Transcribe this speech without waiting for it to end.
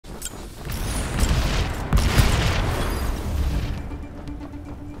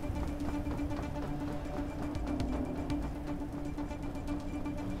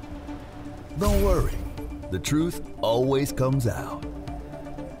Don't worry, the truth always comes out.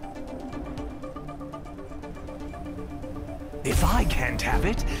 If I can't have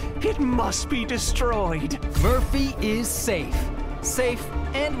it, it must be destroyed. Murphy is safe. Safe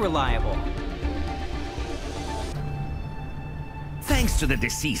and reliable. Thanks to the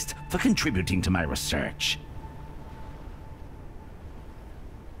deceased for contributing to my research.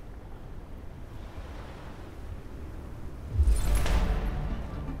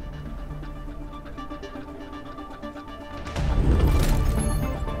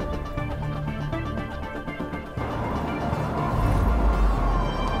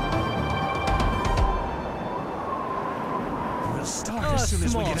 We'll start as soon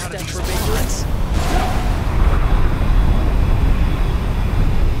as we get out of these big spots.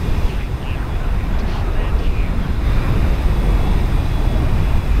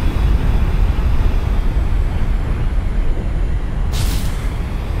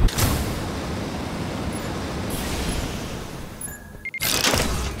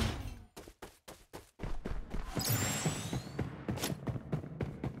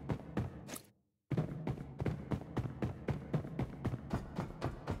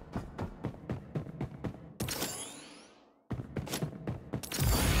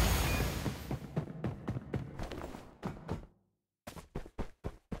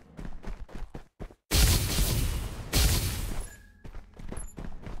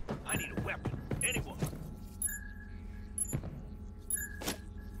 I need a weapon. Anyone?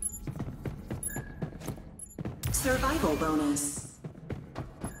 Survival bonus.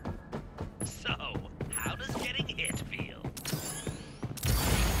 So, how does getting hit feel?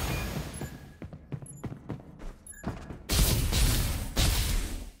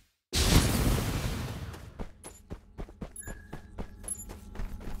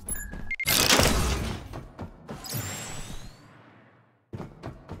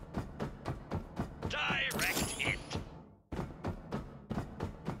 Direct hit.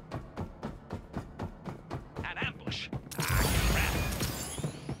 An ambush. Ah, crap.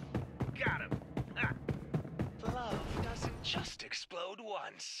 Got him. Ah. Love doesn't just explode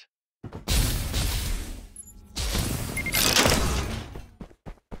once.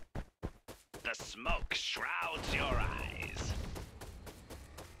 The smoke shrouds your eyes.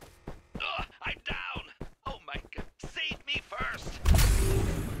 Ugh, I'm down. Oh my god. Save me first.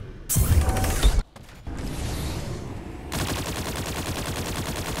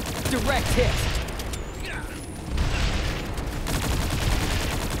 Direct hit.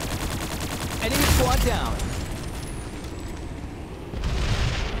 Enemy squad down.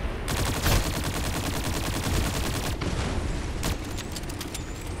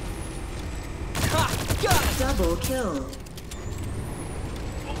 Ha! Got it! Double kill.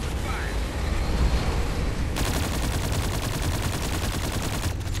 Open fire.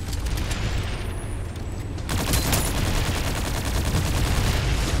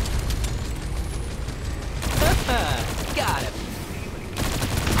 Got him.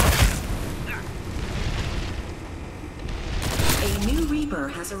 A new Reaper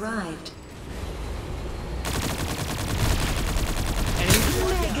has arrived. Enemy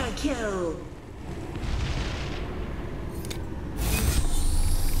squad down. Mega kill.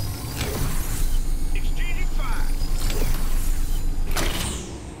 Exchanging fire.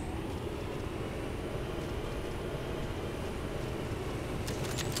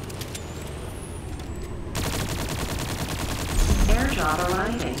 Airdrop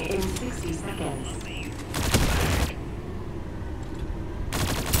arriving in 60 seconds.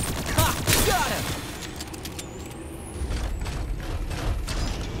 Ha! Got him.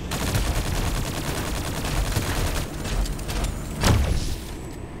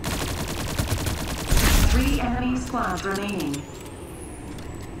 Three enemy squads remaining.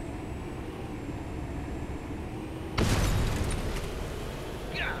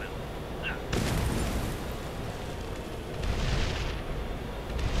 Got him.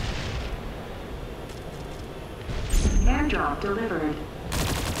 Airdrop delivered.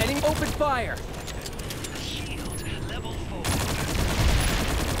 Enemy open fire. Shield level 4.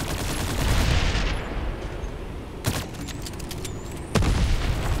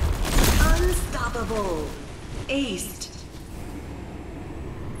 Unstoppable. Aced.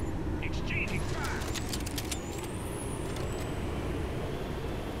 Exchanging fire.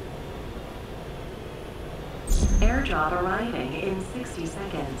 Airdrop arriving in 60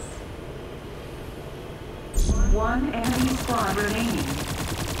 seconds. One enemy squad remaining.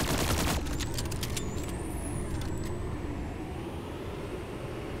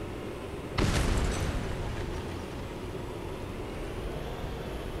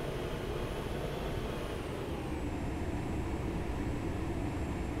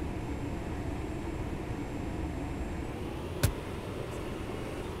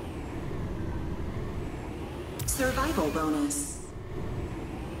 Survival bonus.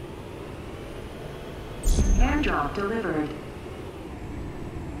 Airdrop delivered.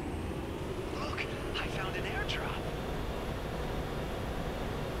 Look, I found an airdrop.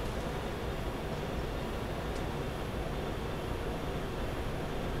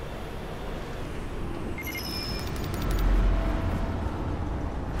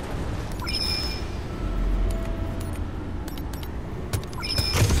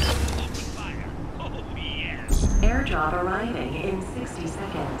 Open fire. Oh, yes. Airdrop arriving in 60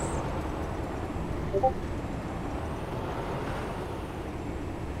 seconds.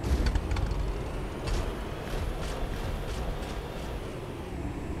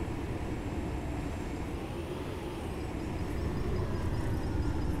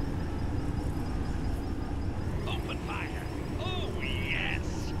 Open fire. Oh,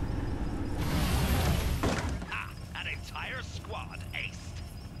 yes. Ah, an entire squad aced.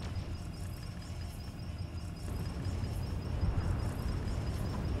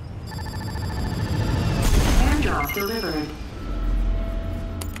 Airdrop delivered.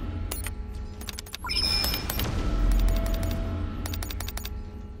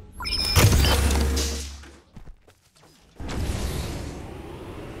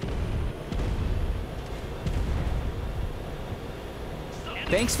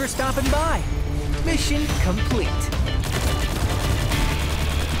 Thanks for stopping by. Mission complete.